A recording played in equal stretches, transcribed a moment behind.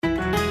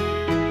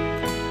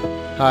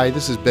Hi,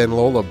 this is Ben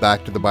Lola,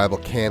 Back to the Bible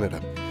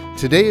Canada.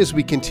 Today, as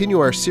we continue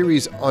our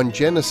series on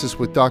Genesis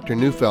with Dr.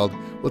 Neufeld,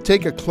 we'll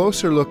take a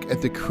closer look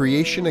at the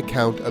creation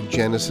account of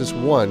Genesis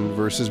 1,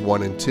 verses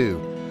 1 and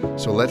 2.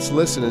 So let's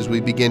listen as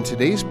we begin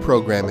today's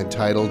program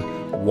entitled,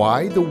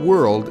 Why the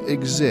World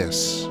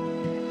Exists.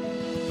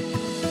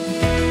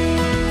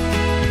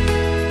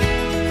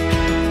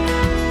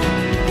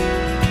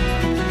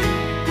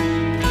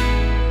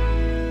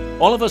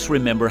 All of us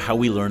remember how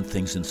we learned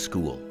things in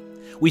school.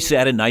 We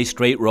sat in nice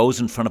straight rows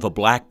in front of a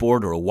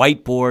blackboard or a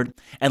whiteboard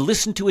and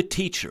listened to a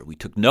teacher. We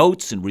took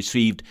notes and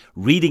received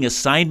reading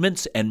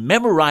assignments and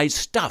memorized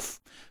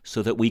stuff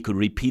so that we could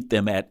repeat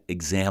them at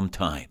exam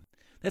time.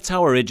 That's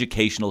how our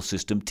educational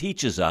system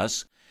teaches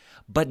us,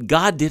 but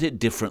God did it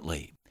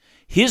differently.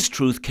 His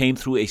truth came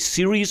through a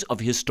series of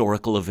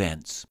historical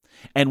events,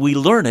 and we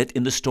learn it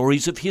in the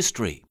stories of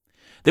history.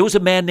 There was a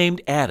man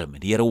named Adam,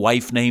 and he had a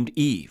wife named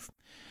Eve.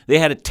 They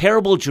had a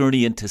terrible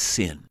journey into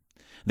sin.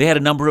 They had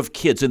a number of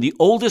kids, and the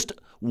oldest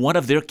one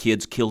of their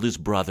kids killed his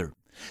brother.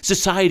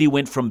 Society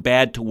went from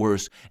bad to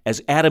worse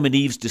as Adam and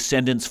Eve's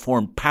descendants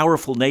formed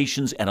powerful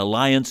nations and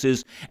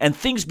alliances, and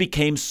things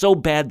became so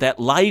bad that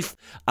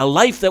a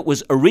life that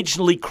was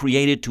originally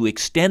created to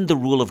extend the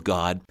rule of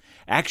God,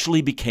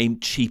 actually became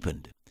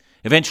cheapened.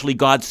 Eventually,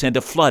 God sent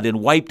a flood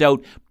and wiped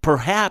out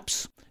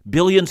perhaps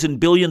billions and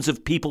billions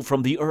of people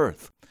from the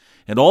earth.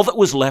 And all that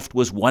was left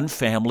was one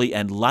family,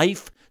 and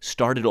life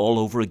started all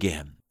over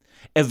again.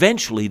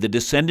 Eventually, the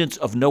descendants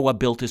of Noah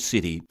built a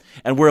city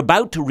and were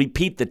about to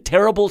repeat the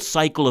terrible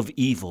cycle of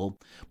evil,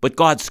 but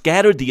God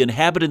scattered the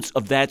inhabitants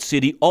of that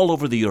city all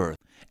over the earth.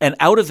 And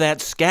out of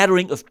that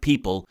scattering of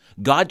people,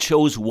 God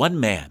chose one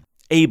man,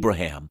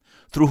 Abraham,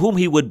 through whom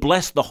he would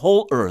bless the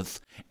whole earth,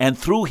 and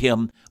through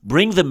him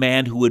bring the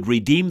man who would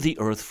redeem the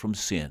earth from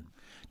sin.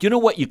 Do you know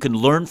what you can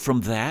learn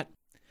from that?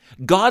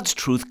 God's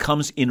truth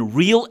comes in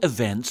real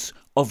events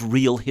of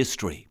real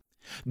history.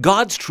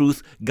 God's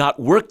truth got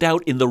worked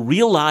out in the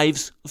real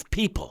lives of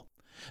people.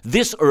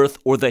 This earth,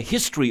 or the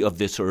history of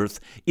this earth,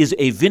 is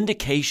a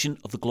vindication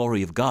of the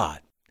glory of God.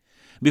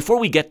 Before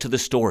we get to the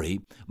story,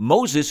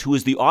 Moses, who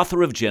is the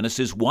author of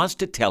Genesis, wants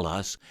to tell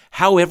us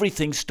how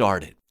everything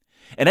started.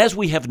 And as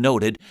we have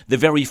noted, the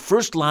very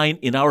first line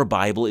in our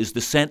Bible is the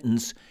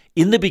sentence,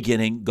 "In the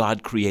beginning,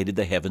 God created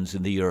the heavens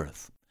and the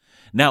earth."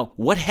 Now,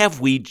 what have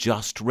we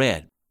just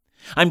read?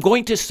 I'm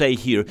going to say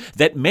here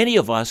that many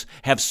of us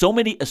have so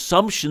many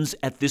assumptions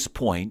at this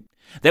point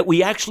that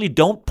we actually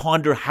don't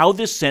ponder how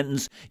this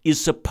sentence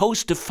is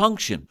supposed to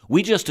function.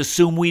 We just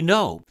assume we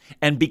know.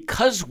 And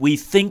because we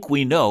think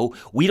we know,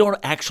 we don't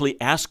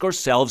actually ask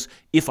ourselves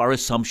if our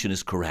assumption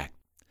is correct.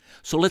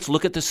 So let's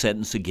look at the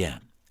sentence again.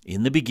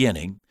 In the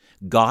beginning,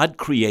 God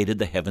created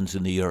the heavens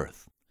and the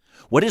earth.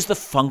 What is the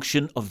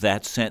function of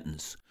that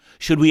sentence?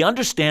 Should we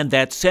understand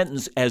that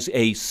sentence as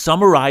a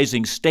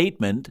summarizing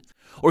statement,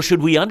 or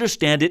should we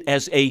understand it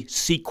as a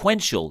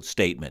sequential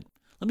statement?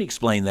 Let me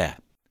explain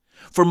that.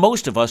 For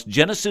most of us,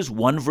 Genesis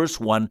 1 verse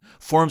 1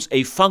 forms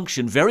a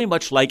function very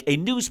much like a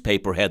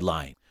newspaper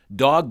headline.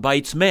 Dog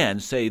bites man,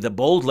 say the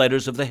bold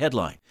letters of the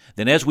headline.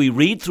 Then as we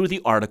read through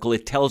the article,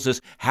 it tells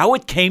us how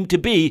it came to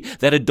be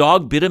that a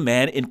dog bit a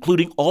man,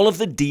 including all of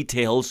the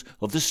details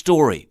of the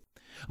story.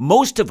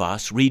 Most of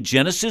us read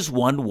Genesis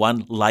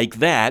 1:1 like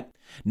that,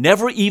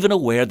 never even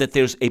aware that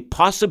there's a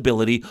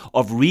possibility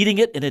of reading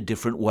it in a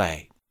different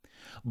way.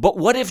 But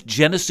what if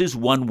Genesis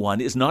 1:1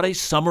 is not a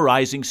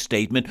summarizing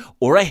statement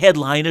or a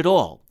headline at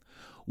all?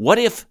 What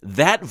if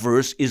that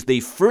verse is the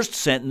first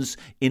sentence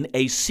in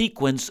a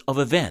sequence of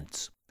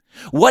events?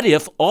 What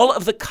if all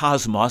of the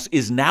cosmos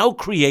is now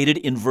created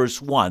in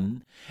verse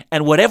 1,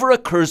 and whatever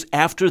occurs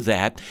after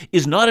that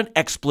is not an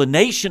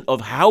explanation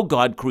of how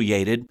God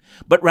created,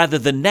 but rather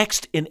the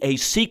next in a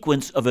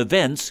sequence of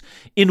events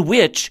in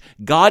which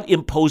God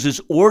imposes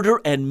order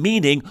and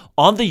meaning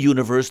on the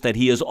universe that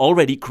he has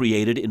already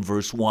created in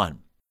verse 1?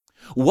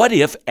 What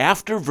if,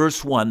 after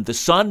verse 1, the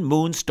sun,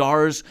 moon,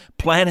 stars,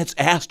 planets,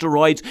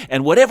 asteroids,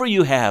 and whatever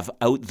you have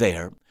out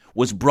there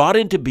was brought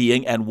into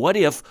being, and what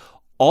if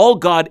all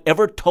God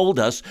ever told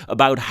us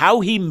about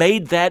how he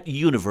made that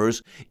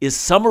universe is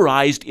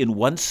summarized in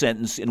one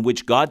sentence in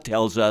which God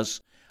tells us,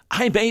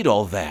 "I made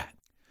all that"?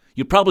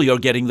 You probably are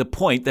getting the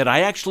point that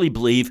I actually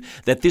believe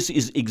that this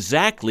is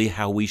exactly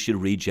how we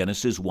should read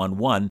Genesis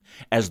 1:1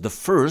 as the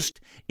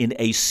first in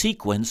a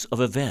sequence of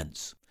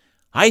events.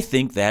 I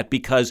think that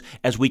because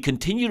as we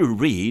continue to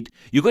read,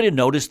 you're going to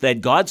notice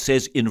that God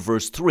says in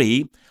verse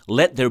 3,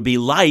 "Let there be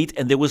light,"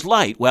 and there was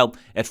light. Well,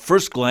 at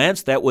first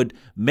glance, that would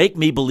make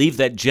me believe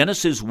that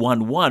Genesis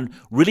 1:1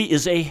 really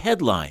is a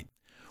headline.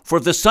 For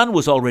if the sun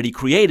was already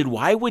created,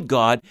 why would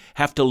God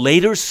have to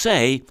later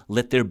say,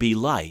 "Let there be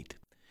light"?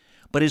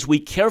 But as we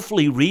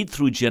carefully read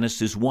through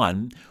Genesis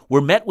 1,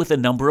 we're met with a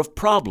number of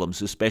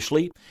problems,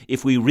 especially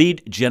if we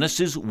read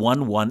Genesis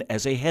 1:1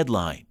 as a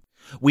headline.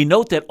 We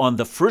note that on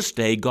the first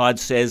day, God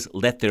says,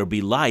 "Let there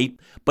be light,"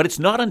 but it's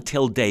not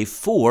until day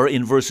 4,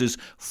 in verses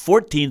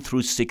 14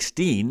 through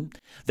 16,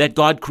 that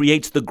God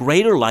creates the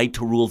greater light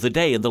to rule the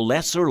day and the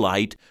lesser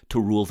light to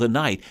rule the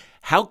night.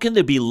 How can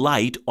there be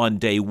light on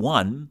day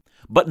 1,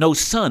 but no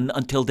sun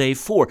until day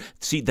 4.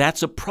 See,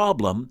 that's a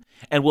problem,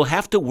 and we'll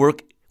have to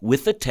work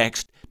with the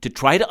text to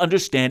try to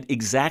understand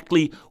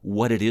exactly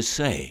what it is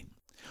saying.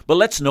 But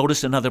let's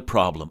notice another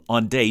problem.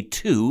 On day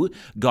 2,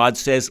 God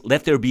says,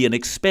 let there be an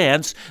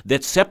expanse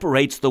that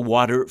separates the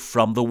water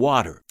from the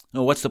water.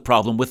 Now, what's the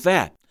problem with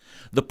that?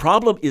 The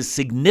problem is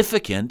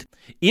significant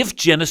if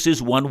Genesis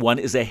 1:1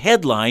 is a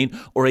headline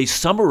or a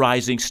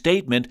summarizing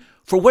statement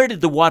for where did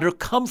the water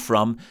come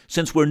from,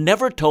 since we're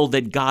never told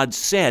that God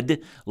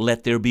said,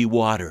 let there be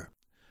water.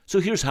 So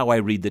here's how I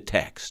read the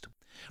text.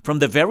 From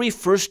the very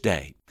first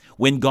day,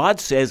 when God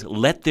says,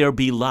 let there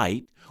be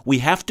light, we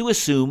have to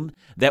assume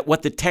that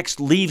what the text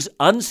leaves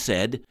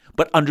unsaid,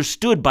 but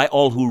understood by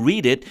all who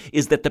read it,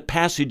 is that the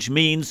passage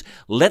means,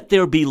 let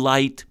there be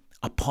light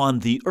upon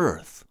the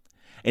earth.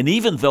 And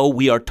even though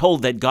we are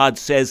told that God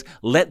says,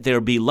 let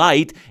there be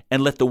light,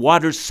 and let the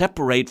waters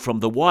separate from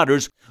the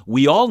waters,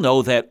 we all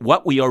know that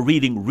what we are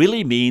reading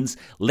really means,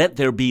 let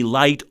there be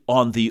light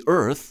on the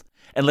earth,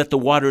 and let the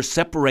waters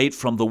separate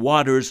from the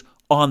waters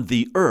on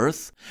the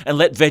earth, and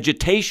let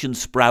vegetation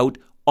sprout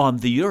on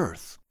the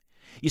earth.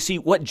 You see,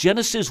 what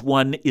Genesis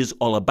 1 is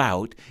all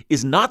about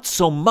is not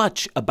so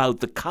much about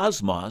the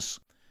cosmos,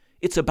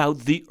 it's about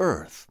the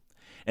earth.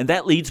 And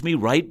that leads me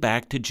right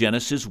back to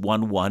Genesis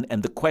 1:1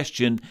 and the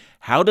question,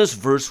 how does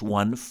verse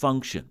 1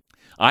 function?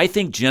 I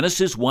think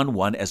Genesis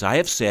 1:1, as I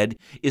have said,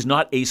 is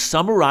not a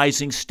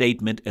summarizing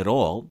statement at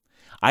all.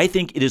 I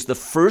think it is the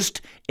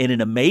first in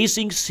an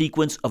amazing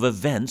sequence of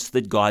events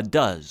that God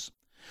does.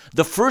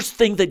 The first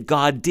thing that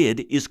God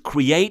did is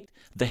create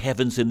the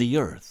heavens and the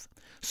earth.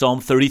 Psalm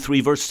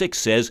 33 verse 6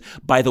 says,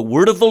 by the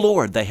word of the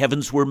Lord the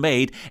heavens were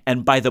made,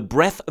 and by the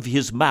breath of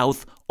his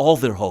mouth all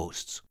their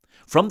hosts.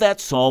 From that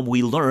psalm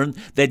we learn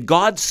that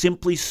God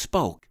simply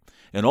spoke,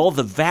 and all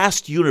the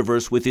vast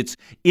universe with its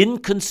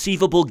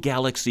inconceivable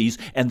galaxies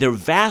and their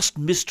vast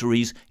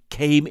mysteries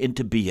came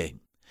into being.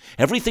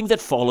 Everything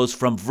that follows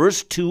from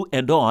verse 2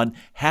 and on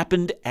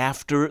happened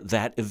after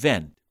that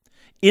event.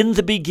 In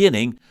the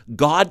beginning,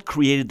 God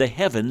created the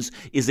heavens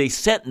is a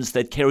sentence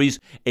that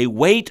carries a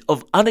weight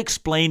of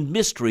unexplained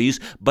mysteries,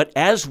 but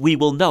as we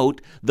will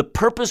note, the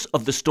purpose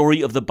of the story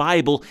of the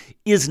Bible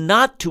is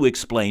not to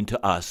explain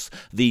to us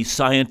the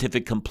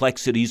scientific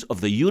complexities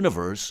of the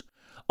universe,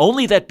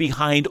 only that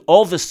behind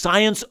all the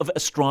science of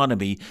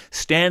astronomy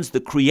stands the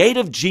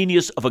creative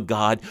genius of a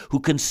God who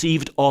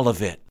conceived all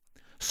of it.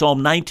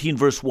 Psalm 19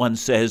 verse 1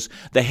 says,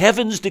 the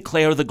heavens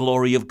declare the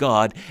glory of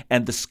God,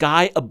 and the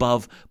sky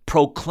above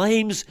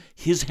proclaims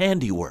his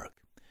handiwork.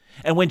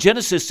 And when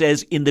Genesis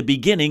says, in the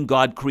beginning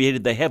God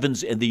created the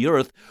heavens and the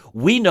earth,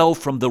 we know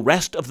from the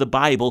rest of the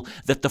Bible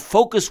that the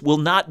focus will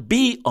not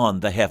be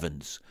on the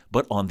heavens,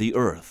 but on the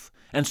earth.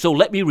 And so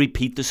let me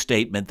repeat the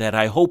statement that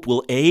I hope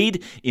will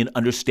aid in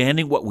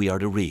understanding what we are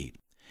to read.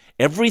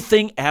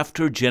 Everything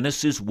after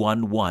Genesis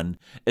 1:1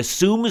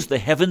 assumes the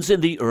heavens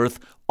and the earth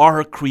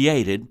are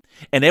created,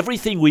 and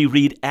everything we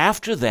read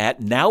after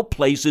that now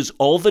places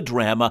all the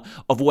drama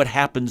of what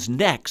happens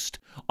next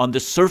on the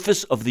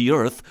surface of the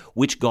earth,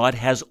 which God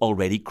has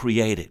already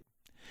created.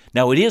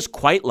 Now, it is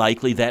quite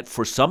likely that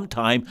for some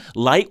time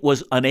light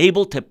was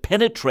unable to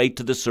penetrate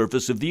to the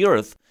surface of the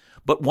earth,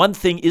 but one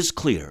thing is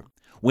clear.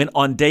 When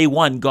on day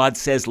 1 God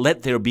says,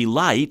 let there be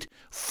light,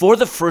 for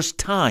the first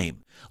time,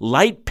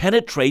 light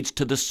penetrates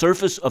to the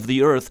surface of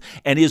the earth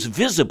and is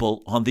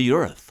visible on the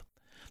earth.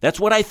 That's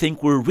what I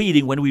think we're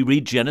reading when we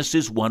read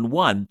Genesis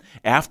 1:1.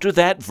 After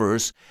that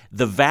verse,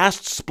 the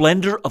vast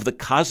splendor of the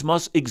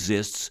cosmos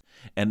exists,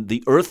 and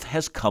the earth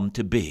has come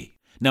to be.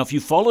 Now, if you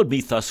followed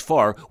me thus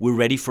far, we're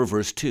ready for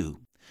verse 2.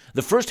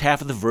 The first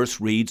half of the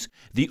verse reads,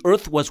 the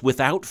earth was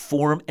without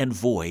form and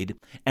void,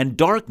 and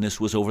darkness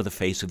was over the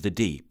face of the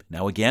deep.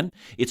 Now again,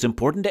 it's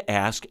important to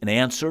ask and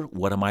answer,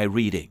 what am I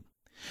reading?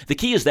 The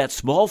key is that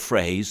small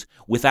phrase,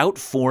 without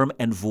form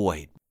and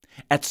void.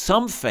 At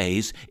some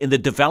phase in the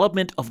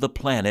development of the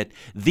planet,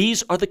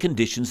 these are the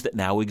conditions that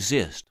now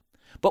exist.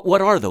 But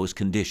what are those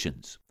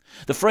conditions?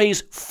 The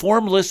phrase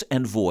formless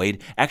and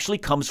void actually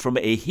comes from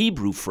a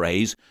Hebrew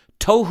phrase,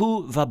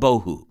 tohu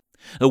vabohu.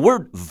 The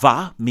word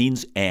va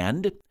means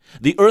and.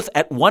 The earth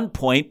at one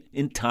point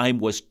in time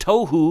was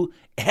tohu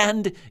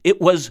and it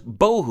was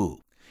bohu.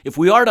 If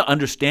we are to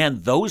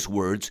understand those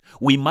words,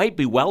 we might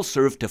be well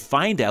served to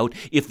find out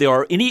if there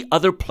are any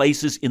other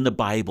places in the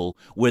Bible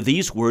where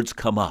these words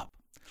come up.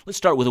 Let's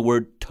start with the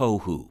word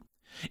tohu.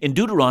 In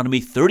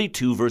Deuteronomy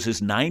 32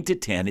 verses 9 to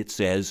 10, it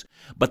says,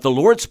 but the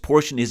Lord's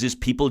portion is his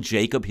people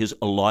Jacob, his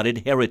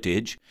allotted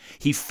heritage.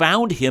 He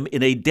found him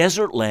in a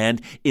desert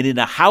land and in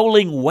a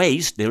howling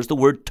waste, there's the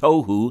word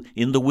tohu,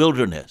 in the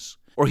wilderness.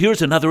 Or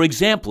here's another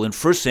example in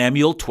 1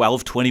 Samuel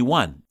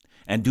 12:21.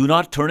 And do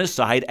not turn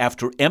aside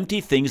after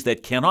empty things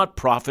that cannot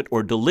profit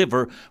or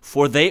deliver,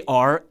 for they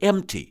are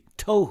empty,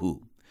 tohu.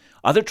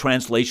 Other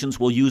translations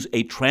will use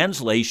a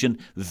translation,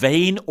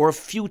 vain or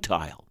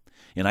futile.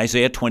 In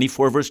Isaiah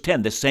 24 verse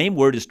 10, the same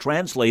word is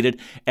translated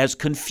as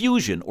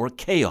confusion or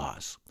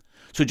chaos.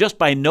 So just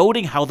by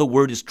noting how the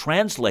word is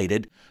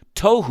translated,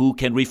 tohu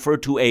can refer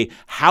to a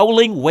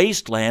howling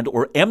wasteland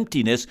or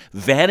emptiness,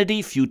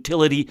 vanity,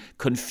 futility,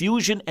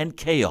 confusion, and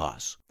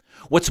chaos.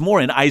 What's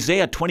more, in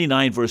Isaiah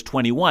 29, verse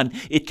 21,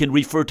 it can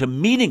refer to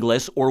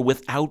meaningless or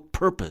without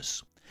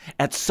purpose.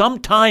 At some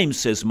time,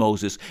 says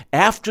Moses,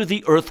 after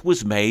the earth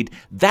was made,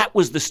 that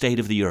was the state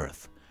of the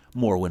earth.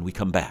 More when we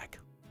come back.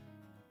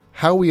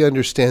 How we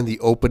understand the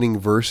opening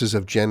verses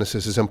of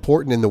Genesis is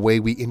important in the way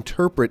we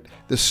interpret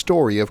the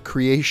story of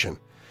creation.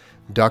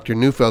 Dr.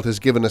 Neufeld has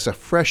given us a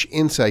fresh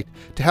insight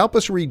to help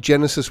us read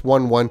Genesis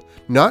 1:1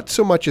 not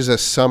so much as a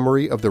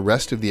summary of the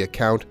rest of the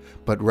account,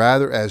 but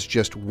rather as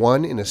just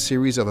one in a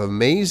series of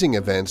amazing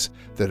events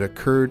that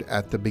occurred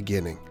at the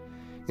beginning.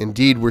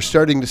 Indeed, we're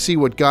starting to see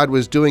what God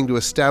was doing to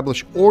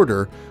establish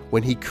order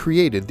when He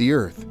created the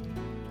earth.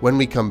 When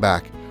we come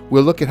back,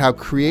 we'll look at how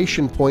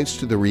creation points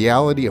to the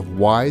reality of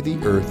why the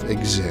earth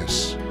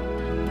exists.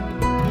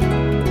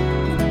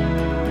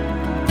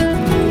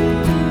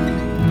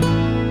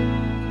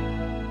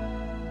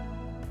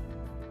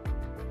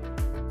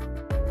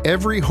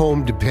 Every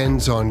home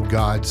depends on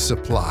God's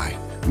supply.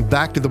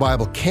 Back to the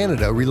Bible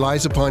Canada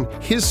relies upon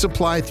His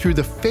supply through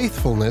the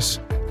faithfulness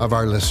of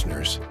our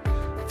listeners.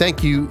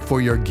 Thank you for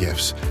your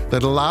gifts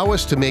that allow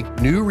us to make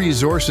new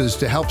resources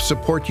to help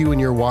support you in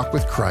your walk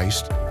with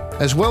Christ,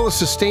 as well as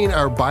sustain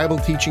our Bible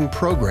teaching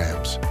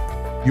programs.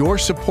 Your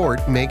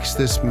support makes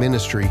this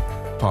ministry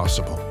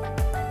possible.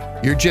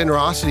 Your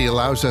generosity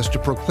allows us to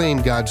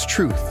proclaim God's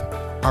truth.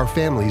 Our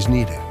families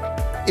need it.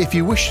 If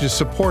you wish to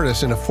support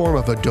us in a form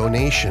of a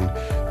donation,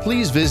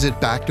 please visit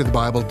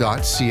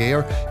backtothebible.ca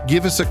or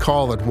give us a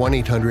call at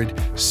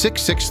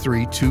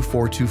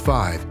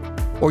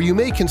 1-800-663-2425. Or you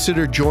may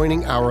consider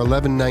joining our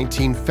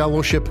 1119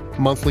 Fellowship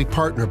Monthly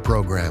Partner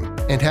Program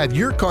and have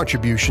your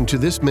contribution to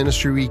this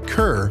ministry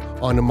recur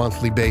on a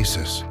monthly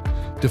basis.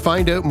 To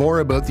find out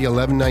more about the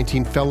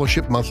 1119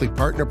 Fellowship Monthly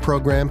Partner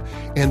Program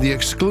and the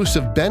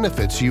exclusive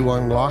benefits you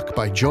unlock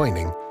by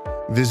joining,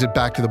 visit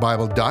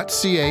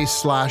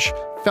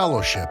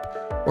backtothebible.ca/fellowship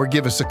or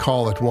give us a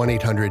call at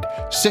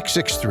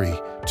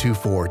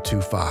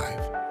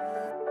 1-800-663-2425.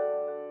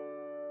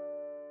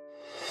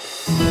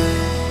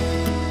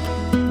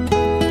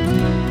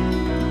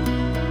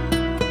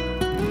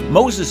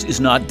 Moses is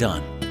not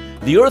done.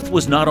 The earth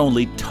was not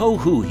only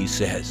tohu, he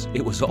says,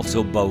 it was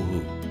also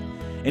bohu.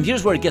 And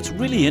here's where it gets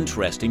really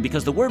interesting,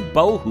 because the word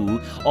bohu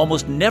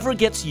almost never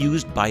gets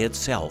used by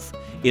itself.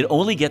 It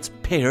only gets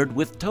paired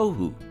with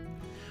tohu.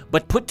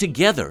 But put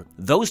together,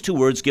 those two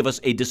words give us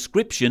a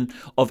description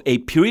of a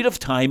period of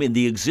time in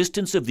the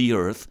existence of the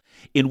earth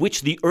in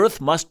which the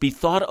earth must be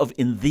thought of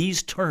in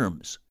these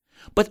terms.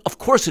 But of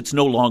course it's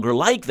no longer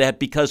like that,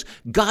 because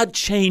God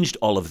changed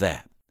all of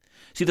that.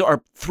 See, there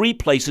are three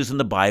places in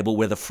the Bible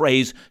where the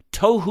phrase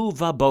tohu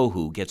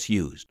vabohu gets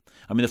used.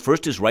 The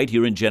first is right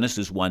here in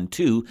Genesis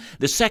 1:2.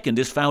 The second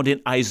is found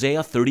in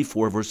Isaiah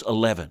 34, verse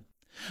 11.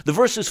 The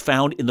verse is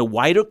found in the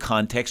wider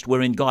context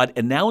wherein God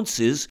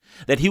announces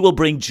that He will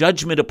bring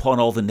judgment upon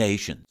all the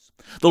nations.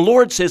 The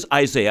Lord, says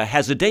Isaiah,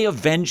 has a day of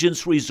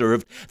vengeance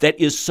reserved that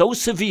is so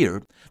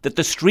severe that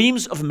the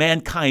streams of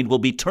mankind will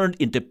be turned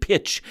into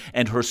pitch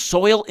and her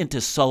soil into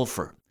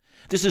sulfur.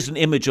 This is an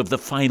image of the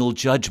final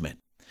judgment.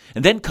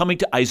 And then coming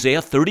to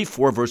Isaiah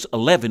 34, verse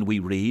 11, we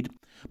read,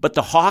 "But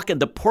the hawk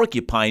and the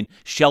porcupine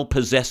shall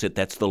possess it,"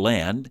 that's the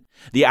land.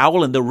 "The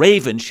owl and the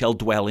raven shall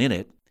dwell in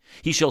it.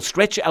 He shall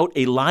stretch out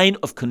a line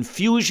of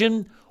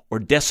confusion or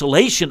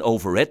desolation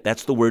over it,"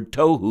 that's the word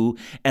tohu,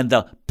 "and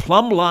the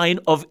plumb line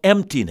of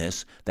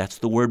emptiness," that's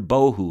the word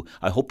bohu.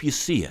 I hope you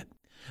see it.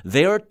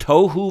 There,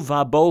 tohu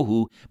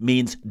vabohu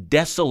means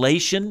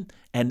desolation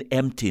and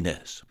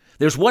emptiness.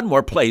 There's one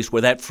more place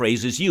where that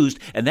phrase is used,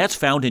 and that's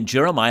found in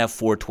Jeremiah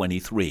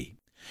 4:23.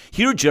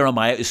 Here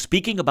Jeremiah is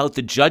speaking about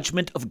the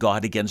judgment of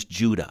God against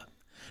Judah.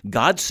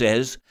 God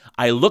says,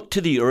 "I looked to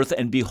the earth,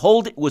 and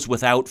behold, it was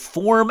without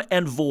form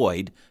and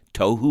void,"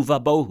 tohu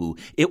vabohu.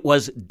 It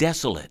was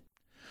desolate.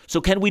 So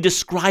can we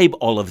describe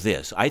all of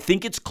this? I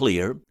think it's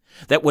clear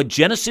that what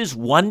Genesis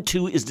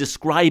 1:2 is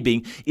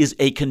describing is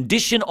a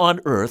condition on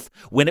earth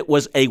when it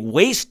was a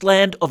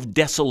wasteland of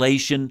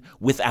desolation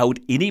without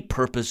any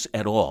purpose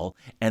at all,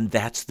 and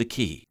that's the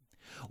key.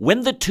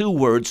 When the two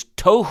words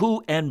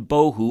tohu and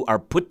bohu are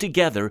put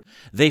together,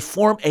 they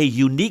form a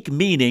unique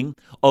meaning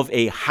of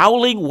a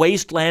howling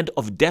wasteland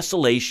of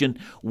desolation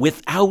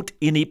without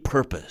any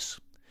purpose.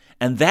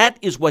 And that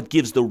is what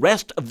gives the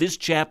rest of this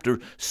chapter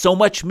so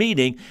much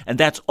meaning, and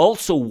that's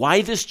also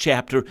why this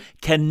chapter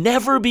can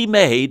never be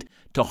made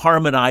to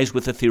harmonize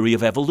with the theory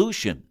of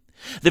evolution.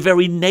 The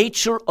very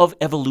nature of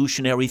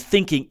evolutionary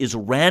thinking is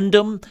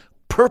random,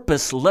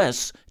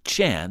 purposeless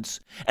chance,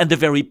 and the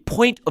very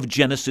point of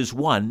Genesis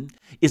 1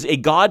 is a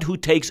God who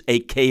takes a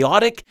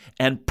chaotic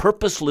and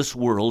purposeless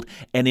world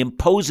and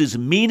imposes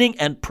meaning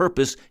and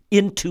purpose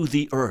into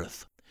the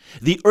earth.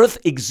 The earth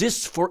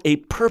exists for a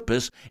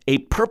purpose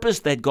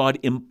that God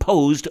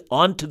imposed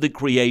onto the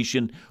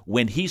creation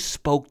when He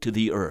spoke to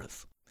the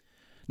earth.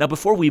 Now,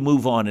 before we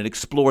move on and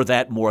explore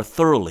that more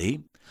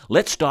thoroughly,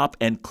 let's stop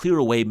and clear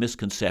away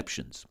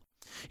misconceptions.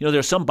 There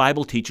are some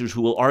Bible teachers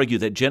who will argue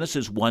that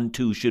Genesis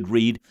 1:2 should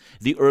read,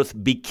 "The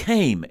earth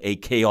became a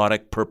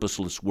chaotic,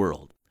 purposeless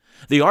world."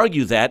 They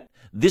argue that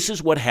this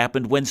is what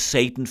happened when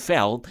Satan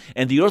fell,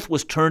 and the earth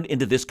was turned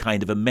into this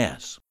kind of a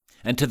mess.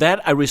 And to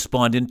that I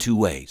respond in two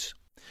ways.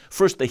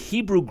 First, the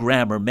Hebrew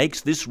grammar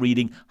makes this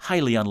reading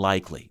highly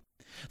unlikely.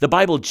 The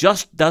Bible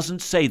just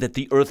doesn't say that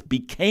the earth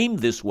became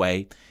this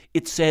way.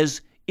 It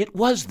says it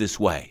was this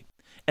way.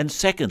 And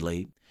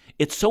secondly,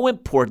 it's so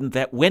important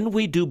that when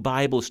we do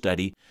Bible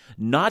study,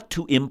 not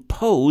to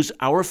impose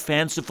our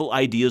fanciful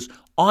ideas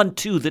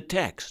onto the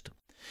text.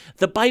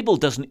 The Bible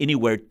doesn't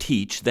anywhere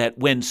teach that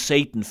when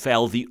Satan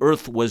fell, the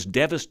earth was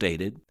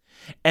devastated.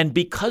 And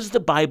because the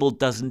Bible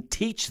doesn't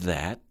teach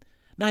that,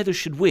 neither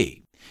should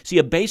we. See,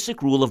 a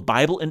basic rule of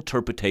Bible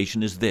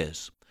interpretation is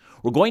this.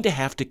 We're going to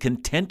have to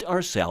content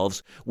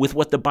ourselves with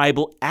what the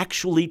Bible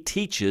actually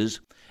teaches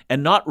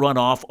and not run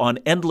off on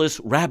endless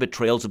rabbit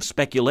trails of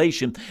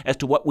speculation as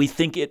to what we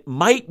think it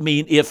might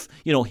mean if,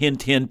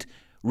 hint, hint,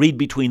 read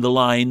between the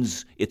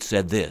lines, it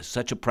said this.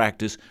 Such a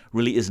practice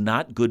really is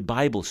not good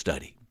Bible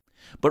study.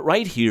 But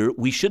right here,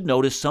 we should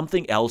notice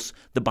something else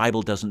the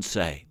Bible doesn't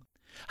say.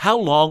 How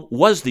long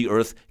was the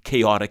earth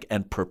chaotic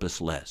and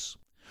purposeless?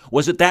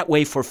 Was it that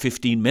way for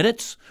 15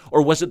 minutes,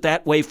 or was it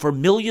that way for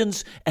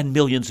millions and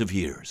millions of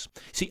years?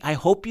 See, I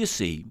hope you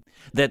see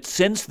that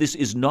since this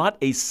is not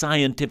a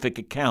scientific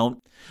account,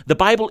 the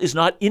Bible is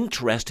not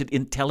interested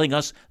in telling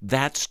us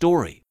that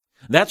story.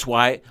 That's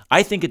why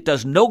I think it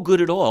does no good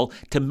at all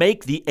to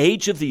make the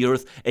age of the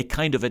earth a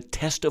kind of a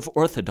test of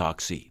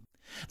orthodoxy.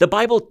 The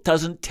Bible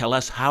doesn't tell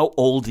us how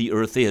old the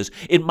earth is.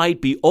 It might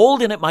be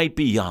old and it might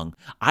be young.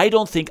 I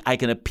don't think I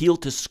can appeal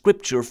to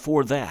Scripture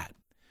for that.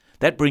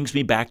 That brings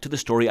me back to the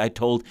story I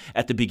told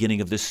at the beginning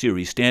of this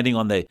series, standing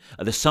on the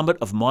summit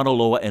of Mauna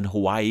Loa in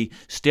Hawaii,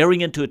 staring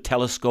into a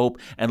telescope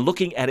and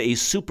looking at a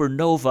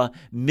supernova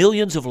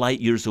millions of light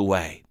years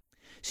away.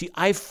 See,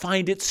 I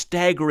find it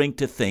staggering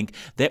to think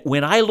that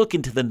when I look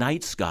into the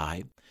night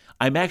sky,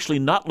 I'm actually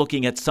not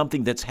looking at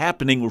something that's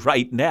happening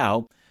right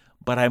now,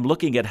 but I'm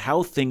looking at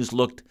how things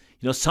looked,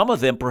 some of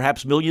them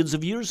perhaps millions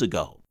of years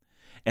ago.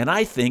 And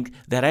I think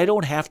that I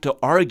don't have to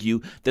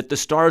argue that the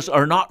stars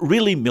are not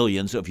really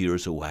millions of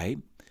years away.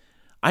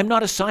 I'm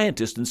not a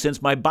scientist, and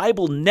since my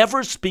Bible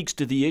never speaks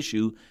to the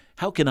issue,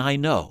 how can I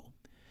know?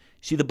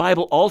 See, the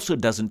Bible also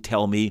doesn't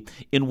tell me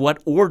in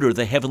what order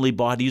the heavenly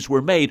bodies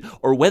were made,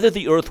 or whether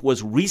the earth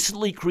was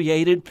recently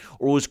created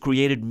or was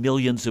created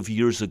millions of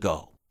years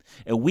ago.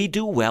 And we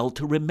do well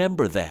to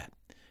remember that.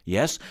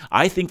 Yes,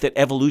 I think that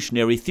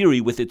evolutionary theory,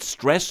 with its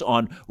stress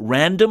on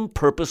random,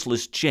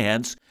 purposeless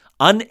chance,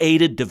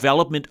 unaided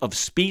development of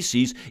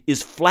species,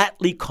 is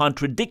flatly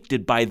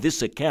contradicted by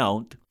this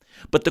account.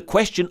 But the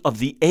question of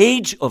the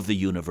age of the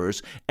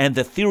universe and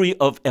the theory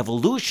of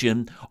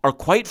evolution are,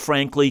 quite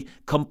frankly,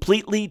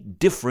 completely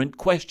different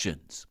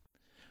questions.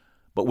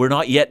 But we're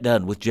not yet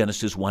done with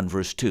Genesis 1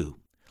 verse 2.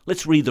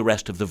 Let's read the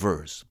rest of the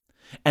verse.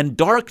 "And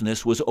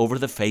darkness was over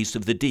the face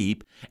of the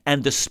deep,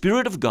 and the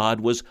Spirit of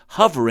God was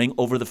hovering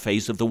over the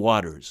face of the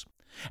waters."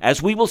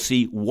 As we will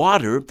see,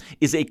 water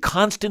is a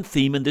constant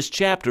theme in this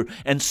chapter,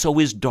 and so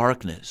is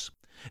darkness.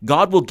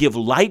 God will give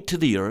light to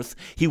the earth.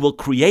 He will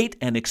create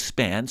an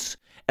expanse,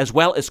 as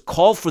well as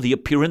call for the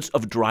appearance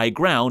of dry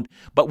ground,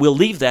 but we'll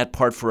leave that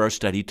part for our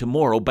study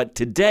tomorrow. But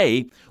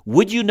today,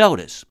 would you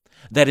notice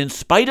that in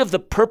spite of the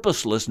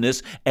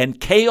purposelessness and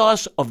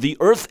chaos of the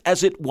earth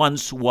as it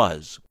once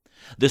was,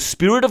 the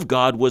Spirit of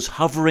God was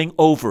hovering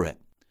over it?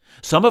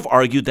 Some have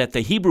argued that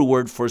the Hebrew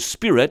word for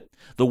spirit,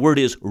 the word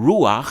is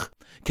ruach,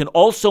 can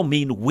also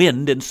mean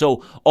wind, and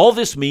so all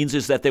this means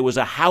is that there was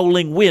a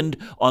howling wind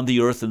on the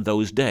earth in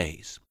those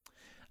days.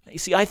 You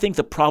see, I think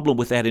the problem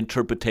with that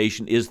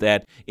interpretation is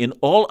that in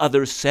all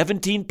other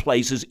 17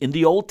 places in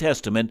the Old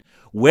Testament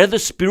where the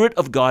Spirit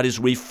of God is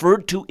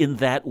referred to in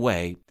that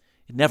way,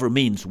 it never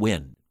means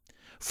wind.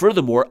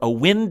 Furthermore, a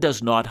wind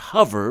does not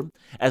hover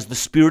as the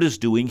Spirit is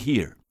doing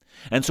here.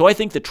 And so I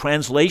think the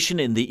translation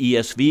in the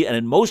ESV and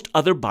in most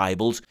other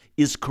Bibles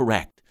is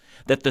correct,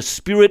 that the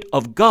Spirit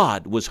of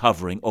God was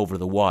hovering over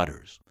the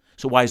waters.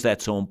 So why is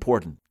that so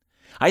important?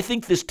 I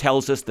think this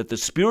tells us that the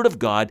Spirit of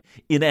God,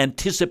 in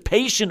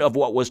anticipation of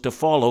what was to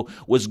follow,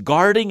 was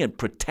guarding and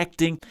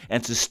protecting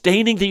and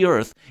sustaining the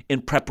earth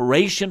in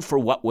preparation for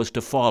what was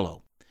to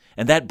follow.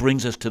 And that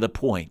brings us to the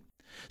point.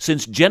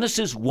 Since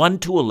Genesis 1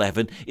 to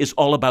 11 is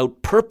all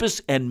about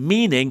purpose and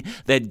meaning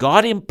that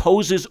God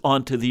imposes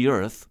onto the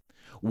earth,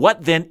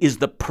 what then is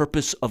the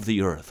purpose of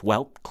the earth?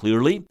 Well,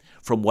 clearly,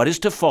 from what is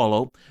to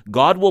follow,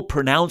 God will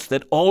pronounce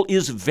that all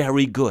is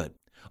very good,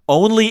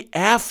 only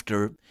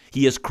after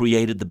He has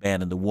created the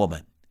man and the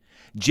woman.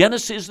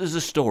 Genesis is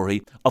a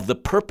story of the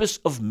purpose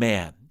of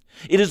man.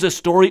 It is a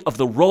story of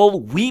the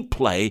role we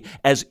play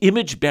as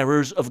image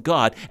bearers of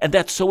God, and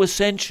that's so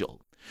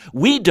essential.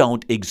 We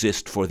don't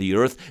exist for the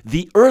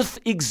earth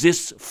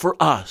exists for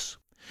us.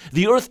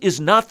 The earth is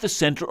not the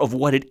center of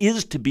what it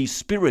is to be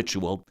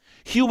spiritual.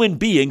 Human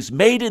beings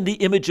made in the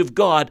image of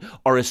God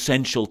are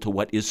essential to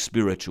what is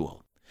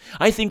spiritual.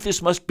 I think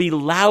this must be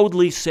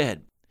loudly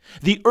said.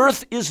 The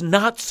earth is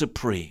not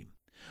supreme.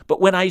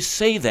 But when I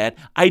say that,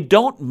 I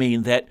don't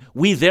mean that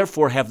we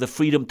therefore have the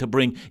freedom to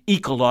bring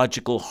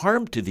ecological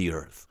harm to the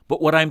earth.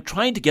 But what I'm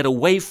trying to get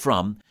away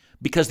from,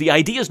 because the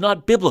idea is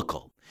not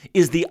biblical,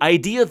 is the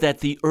idea that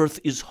the earth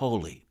is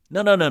holy.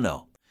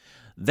 No.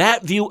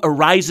 That view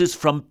arises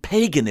from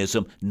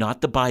paganism,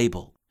 not the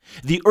Bible.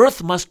 The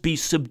earth must be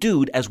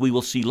subdued, as we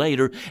will see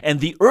later, and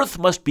the earth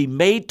must be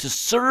made to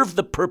serve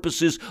the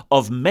purposes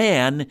of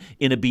man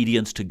in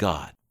obedience to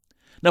God.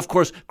 Now, of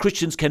course,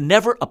 Christians can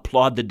never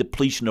applaud the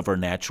depletion of our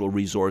natural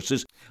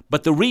resources,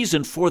 but the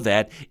reason for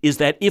that is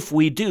that if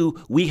we do,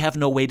 we have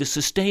no way to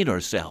sustain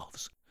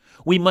ourselves.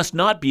 We must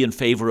not be in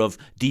favor of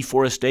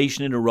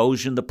deforestation and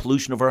erosion, the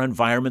pollution of our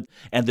environment,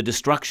 and the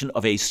destruction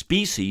of a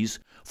species,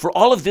 for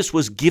all of this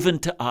was given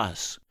to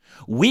us.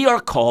 We are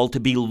called to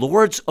be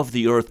lords of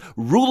the earth,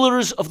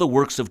 rulers of the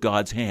works of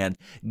God's hand.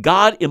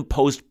 God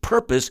imposed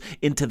purpose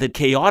into the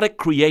chaotic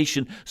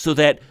creation so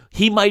that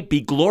he might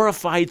be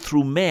glorified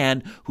through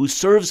man who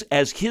serves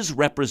as his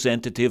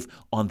representative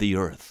on the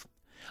earth.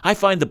 I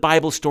find the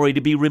Bible story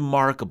to be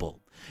remarkable.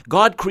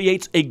 God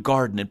creates a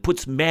garden and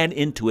puts man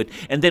into it,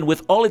 and then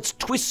with all its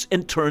twists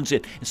and turns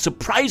and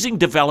surprising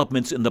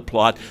developments in the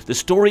plot, the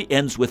story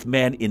ends with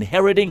man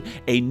inheriting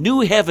a new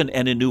heaven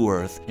and a new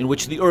earth, in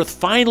which the earth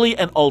finally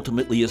and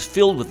ultimately is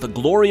filled with the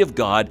glory of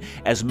God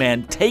as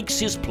man takes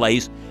his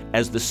place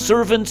as the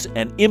servants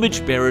and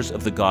image bearers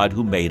of the God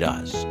who made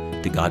us.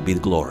 To God be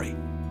the glory.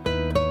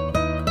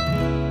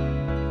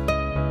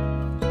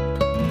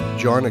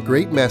 John, a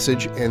great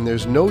message, and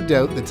there's no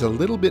doubt that it's a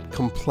little bit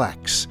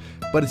complex,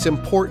 but it's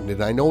important,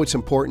 and I know it's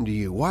important to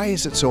you. Why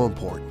is it so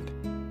important?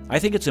 I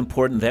think it's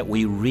important that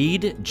we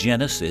read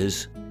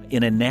Genesis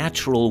in a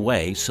natural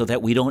way so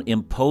that we don't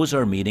impose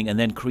our meaning and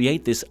then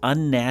create this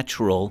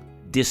unnatural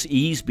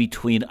dis-ease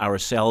between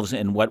ourselves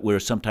and what we're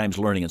sometimes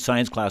learning in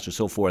science class or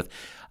so forth.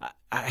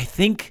 I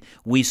think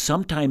we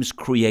sometimes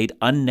create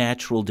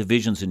unnatural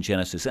divisions in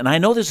Genesis. And I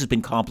know this has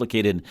been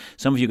complicated.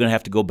 Some of you are going to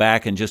have to go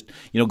back and just,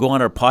 go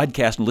on our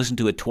podcast and listen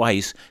to it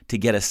twice to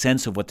get a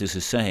sense of what this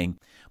is saying.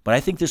 But I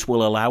think this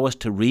will allow us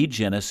to read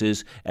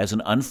Genesis as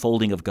an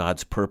unfolding of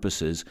God's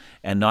purposes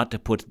and not to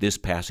put this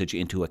passage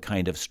into a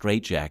kind of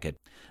straitjacket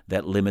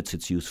that limits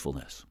its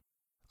usefulness.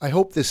 I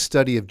hope this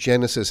study of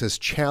Genesis has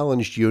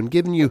challenged you and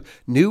given you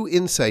new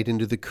insight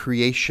into the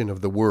creation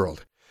of the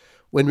world.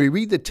 When we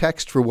read the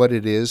text for what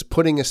it is,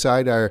 putting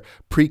aside our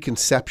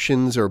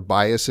preconceptions or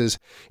biases,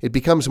 it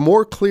becomes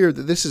more clear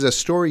that this is a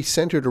story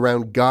centered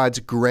around God's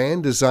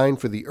grand design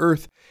for the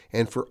earth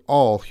and for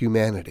all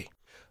humanity.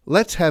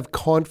 Let's have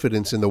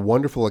confidence in the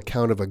wonderful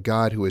account of a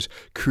God who has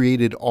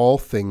created all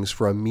things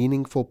for a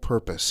meaningful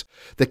purpose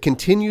that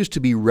continues to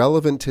be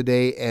relevant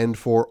today and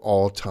for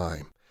all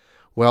time.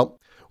 Well,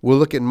 we'll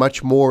look at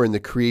much more in the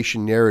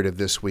creation narrative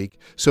this week,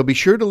 so be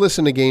sure to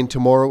listen again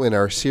tomorrow in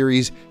our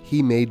series,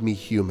 He Made Me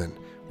Human,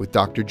 with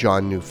Dr.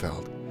 John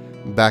Neufeld.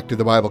 Back to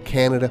the Bible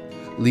Canada,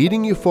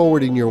 leading you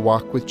forward in your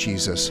walk with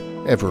Jesus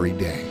every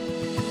day.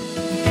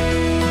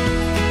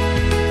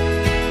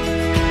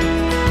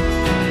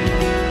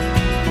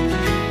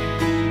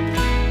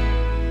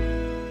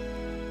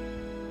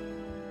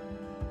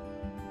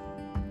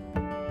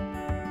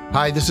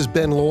 Hi, this is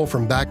Ben Lowell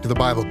from Back to the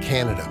Bible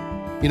Canada.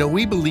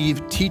 We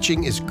believe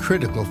teaching is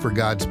critical for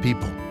God's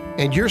people,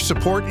 and your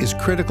support is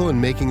critical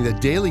in making the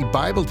daily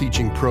Bible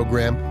teaching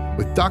program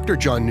with Dr.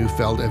 John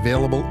Neufeld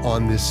available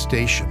on this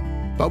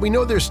station. But we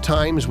know there's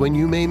times when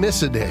you may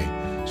miss a day,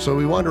 so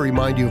we want to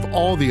remind you of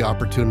all the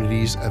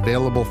opportunities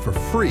available for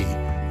free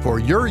for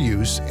your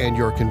use and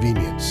your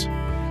convenience.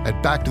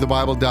 At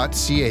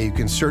backtothebible.ca, you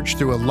can search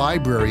through a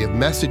library of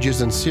messages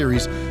and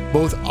series,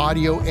 both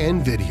audio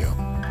and video.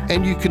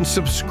 And you can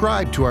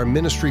subscribe to our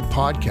ministry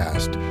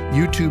podcast,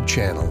 YouTube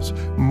channels,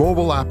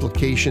 mobile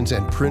applications,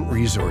 and print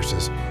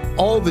resources.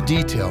 All the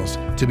details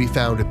to be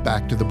found at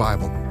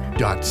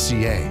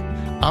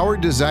backtothebible.ca. Our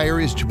desire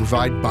is to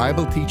provide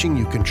Bible teaching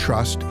you can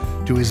trust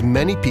to as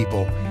many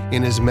people,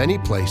 in as many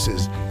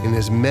places, in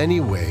as many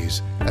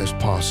ways as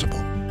possible.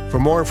 For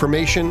more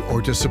information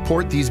or to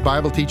support these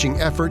Bible teaching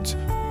efforts,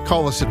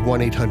 call us at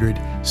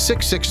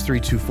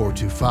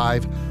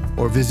 1-800-663-2425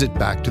 or visit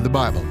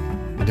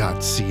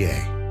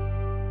backtothebible.ca.